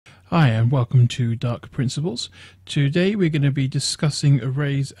Hi and welcome to Dark Principles. Today we're going to be discussing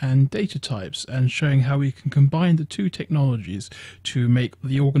arrays and data types and showing how we can combine the two technologies to make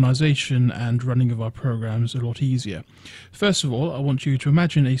the organization and running of our programs a lot easier. First of all, I want you to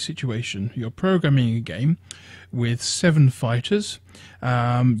imagine a situation. You're programming a game with 7 fighters.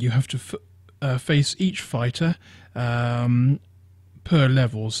 You have to face each fighter per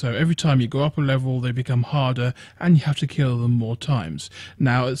level, so every time you go up a level they become harder and you have to kill them more times.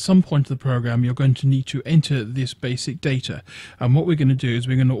 Now at some point of the program you're going to need to enter this basic data, and what we're going to do is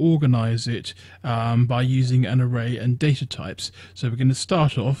we're going to organize it by using an array and data types. So we're going to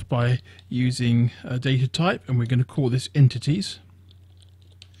start off by using a data type and we're going to call this entities.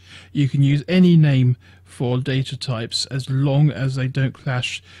 You can use any name for data types as long as they don't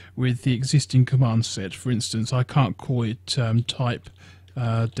clash with the existing command set. For instance, I can't call it type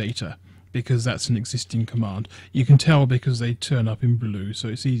data because that's an existing command. You can tell because they turn up in blue, so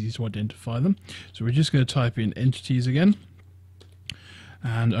it's easy to identify them. So we're just going to type in entities again,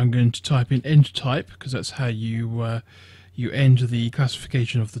 and I'm going to type in EndType because that's how you end the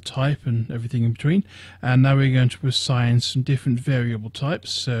classification of the type and everything in between. And now we're going to assign some different variable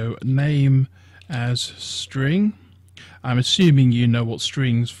types. So name as string. I'm assuming you know what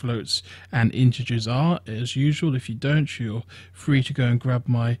strings, floats and integers are. As usual, if you don't, you're free to go and grab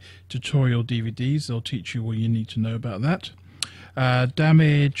my tutorial DVDs. They'll teach you what you need to know about that.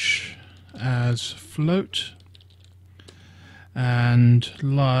 Damage as float, and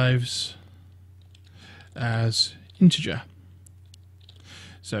lives as integer.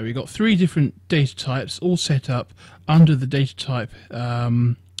 So we've got 3 different data types all set up under the data type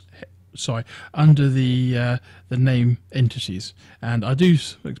under the name entities. And I do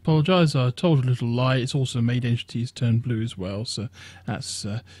apologize, I told a little lie, it's also made entities turn blue as well, so that's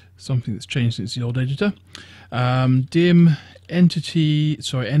something that's changed since the old editor. Dim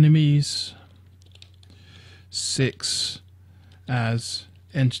enemies 6 as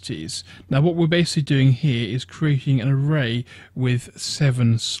entities. Now what we're basically doing here is creating an array with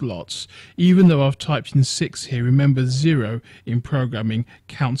 7 slots. Even though I've typed in 6 here, remember 0 in programming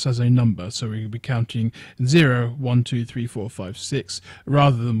counts as a number, so we'll be counting 0, 1, 2, 3, 4, 5, 6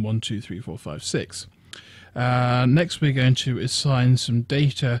 rather than 1, 2, 3, 4, 5, 6. Next we're going to assign some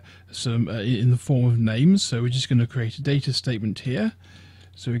data in the form of names, so we're just going to create a data statement here.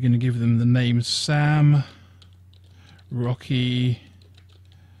 So we're going to give them the names Sam, Rocky,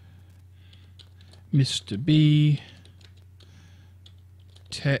 Mr. B,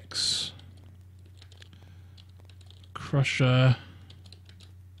 Tex, Crusher,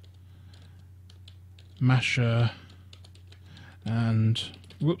 Masher, and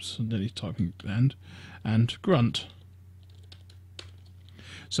whoops, I'm nearly typing and Grunt.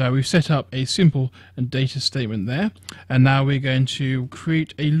 So we've set up a simple data statement there, and now we're going to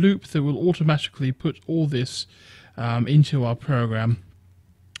create a loop that will automatically put all this into our program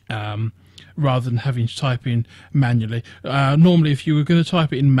rather than having to type in manually. Normally if you were going to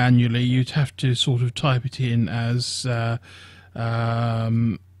type it in manually you'd have to sort of type it in as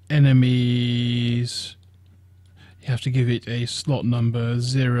enemies. You have to give it a slot number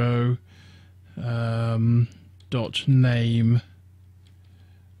 0 dot name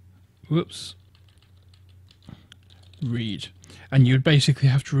read, and you'd basically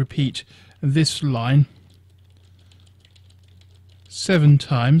have to repeat this line 7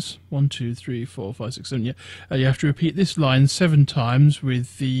 times. 1, 2, 3, 4, 5, 6, 7. Yeah, you have to repeat this line 7 times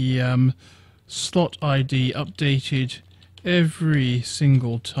with the slot ID updated every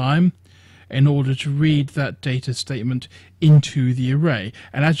single time in order to read that data statement into the array.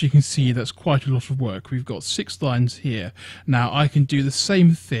 And as you can see, that's quite a lot of work. We've got 6 lines here. Now I can do the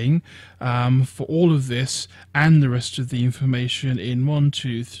same thing for all of this and the rest of the information in 1,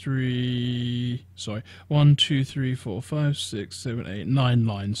 2, 3, 4, 5, 6, 7, 8, 9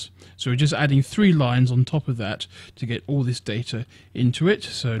 lines. So we're just adding 3 lines on top of that to get all this data into it.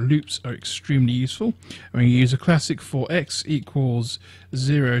 So loops are extremely useful. I'm going to use a classic for x equals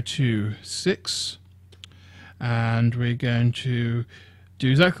 0 to 6. And we're going to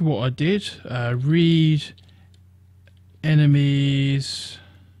do exactly what I did. Read enemies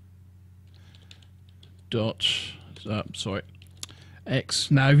dot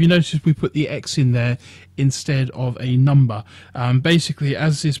x. Now if you notice we put the x in there instead of a number. Basically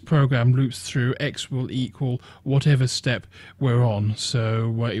as this program loops through, x will equal whatever step we're on.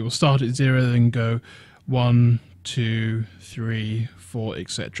 So it will start at 0 then go 1, 2, 3, 4,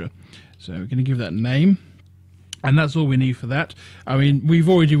 etc. So we're going to give that name. And that's all we need for that. I mean, we've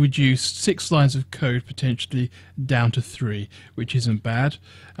already reduced 6 lines of code potentially down to 3, which isn't bad.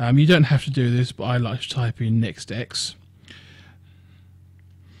 You don't have to do this, but I like to type in next x.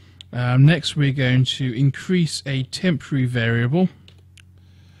 Next we're going to increase a temporary variable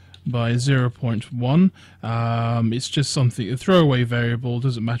by 0.1. It's just something, a throwaway variable,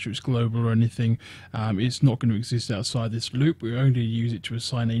 doesn't matter if it's global or anything. It's not going to exist outside this loop. We only use it to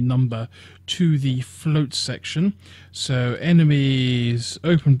assign a number to the float section. So enemies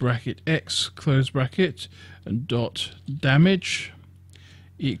open bracket x close bracket and dot damage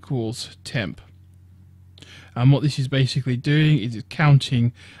equals temp. And what this is basically doing is it's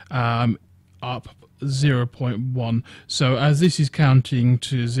counting up 0.1. So as this is counting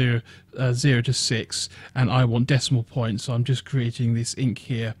to 0 to 6, and I want decimal points, so I'm just creating this ink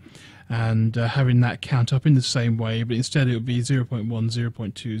here and having that count up in the same way, but instead it will be 0.1,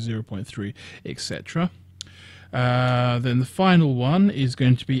 0.2, 0.3, etc. Then the final one is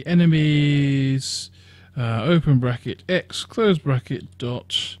going to be enemies open bracket x close bracket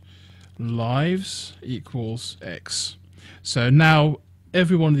dot lives equals x. So now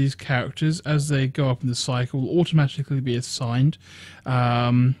every one of these characters, as they go up in the cycle, will automatically be assigned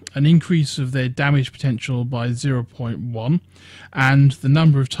an increase of their damage potential by 0.1, and the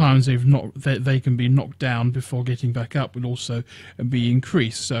number of times they can be knocked down before getting back up will also be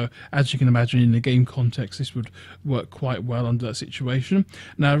increased. So as you can imagine, in the game context, this would work quite well under that situation.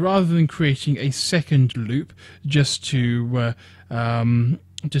 Now, rather than creating a second loop just to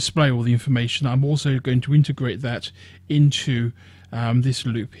display all the information, I'm also going to integrate that into this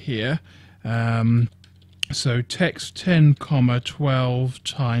loop here. So text 10, 12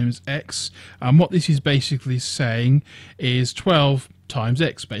 times x. What this is basically saying is 12 times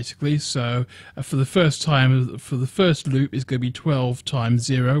x, basically. So for the first loop is going to be 12 times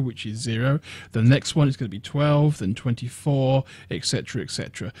 0, which is 0. The next one is going to be 12, then 24, etc,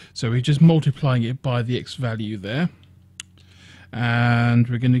 etc. So we're just multiplying it by the x value there. And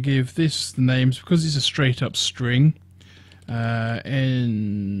we're going to give this the names, because it's a straight up string.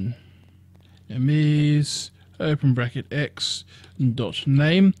 Enemies open bracket x dot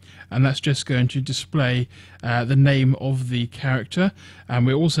name, and that's just going to display the name of the character, and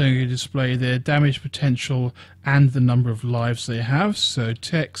we're also going to display their damage potential and the number of lives they have. So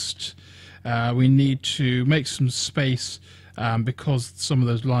text, we need to make some space because some of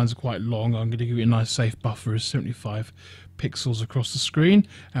those lines are quite long. I'm going to give it a nice safe buffer of 75 pixels across the screen,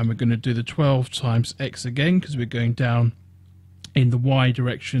 and we're going to do the 12 times x again because we're going down in the Y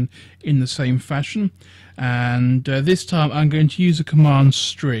direction in the same fashion. And this time I'm going to use a command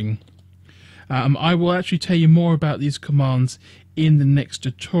string. I will actually tell you more about these commands in the next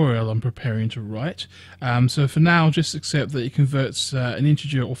tutorial I'm preparing to write. So for now, just accept that it converts an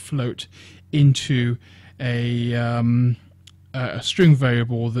integer or float into a string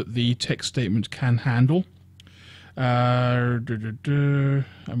variable that the text statement can handle. And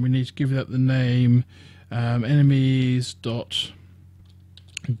we need to give that the name enemies dot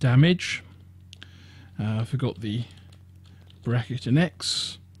damage. I forgot the bracket and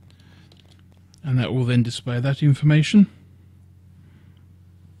x, and that will then display that information.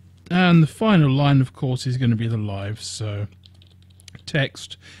 And the final line, of course, is going to be the lives. So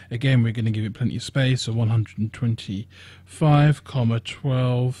text, again, we're going to give it plenty of space, so 125,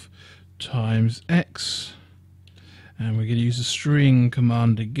 12 times x, and we're going to use a string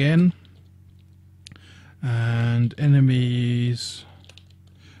command again, and enemies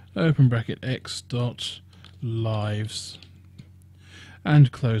open bracket x dot lives and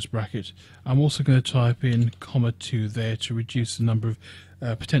close bracket. I'm also going to type in (2) there to reduce the number of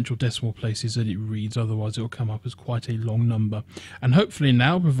potential decimal places that it reads, otherwise it will come up as quite a long number. And hopefully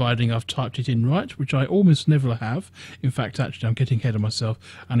now, providing I've typed it in right, which I almost never have, in fact actually I'm getting ahead of myself,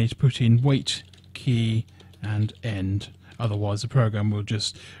 I need to put in wait, key and end. Otherwise the program will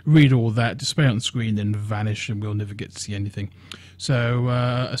just read all that, display on the screen, then vanish, and we'll never get to see anything. So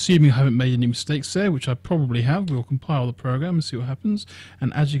assuming I haven't made any mistakes there, which I probably have, we'll compile the program and see what happens.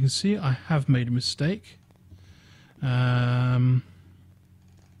 And as you can see, I have made a mistake. Let's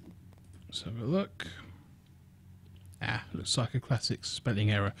have a look. Looks like a classic spelling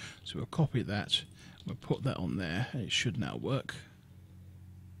error. So we'll copy that, we'll put that on there, and it should now work.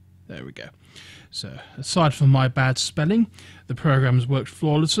 There we go. So aside from my bad spelling, the program has worked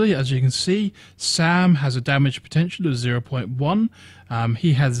flawlessly. As you can see, Sam has a damage potential of 0.1.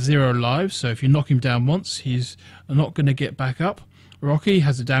 He has 0 lives, so if you knock him down once, he's not going to get back up. Rocky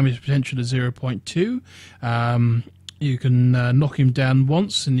has a damage potential of 0.2. You can knock him down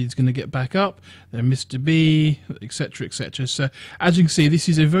once and he's going to get back up. Then Mr. B, etc, etc. So as you can see, this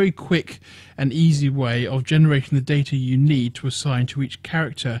is a very quick and easy way of generating the data you need to assign to each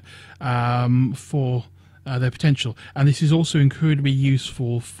character for their potential. And this is also incredibly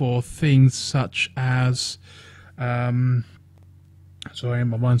useful for things such as sorry,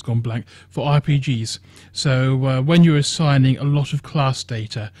 my mind's gone blank, for RPGs. So when you're assigning a lot of class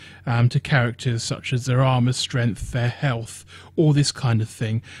data to characters, such as their armor, strength, their health, all this kind of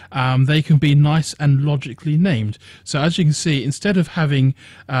thing, they can be nice and logically named. So as you can see, instead of having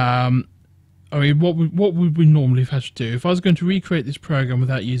I mean, what would we normally have had to do? If I was going to recreate this program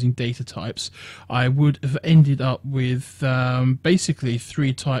without using data types, I would have ended up with basically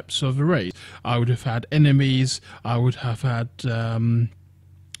 3 types of arrays. I would have had enemies. I would have had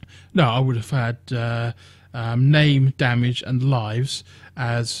name, damage, and lives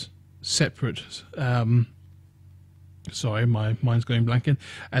as separate. Sorry, my mind's going blanking.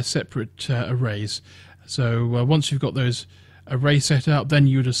 As separate arrays. So once you've got those array set up, then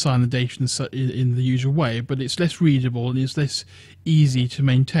you would assign the data in the usual way, but it's less readable and it's less easy to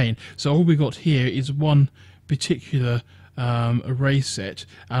maintain. So all we got here is one particular array set,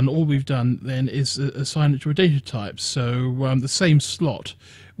 and all we've done then is assign it to a data type. So the same slot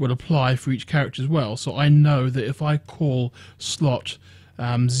will apply for each character as well. So I know that if I call slot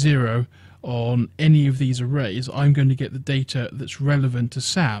 0 on any of these arrays, I'm going to get the data that's relevant to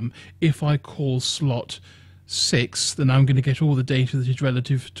Sam. If I call slot 6, then I'm going to get all the data that is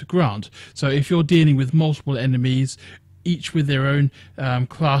relative to Grunt. So if you're dealing with multiple enemies, each with their own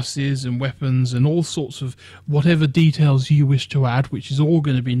classes and weapons and all sorts of whatever details you wish to add, which is all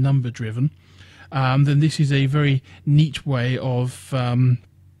going to be number driven, then this is a very neat way of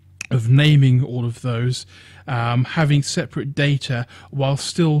naming all of those, having separate data while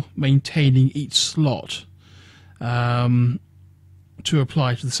still maintaining each slot to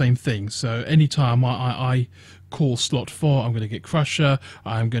apply to the same thing. So anytime I call slot 4, I'm going to get Crusher,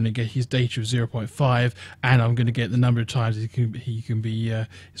 I'm going to get his data of 0.5, and I'm going to get the number of times he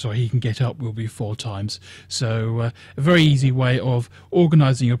can get up will be 4 times. So a very easy way of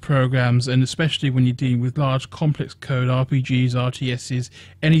organizing your programs, and especially when you're dealing with large complex code, RPGs, RTSs,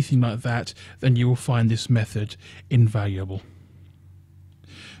 anything like that, then you will find this method invaluable.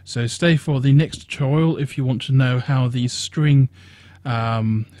 So stay for the next tutorial if you want to know how the string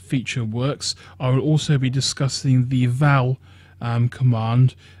feature works. I will also be discussing the val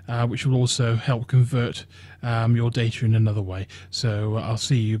command, which will also help convert your data in another way. So I'll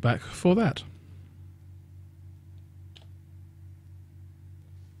see you back for that.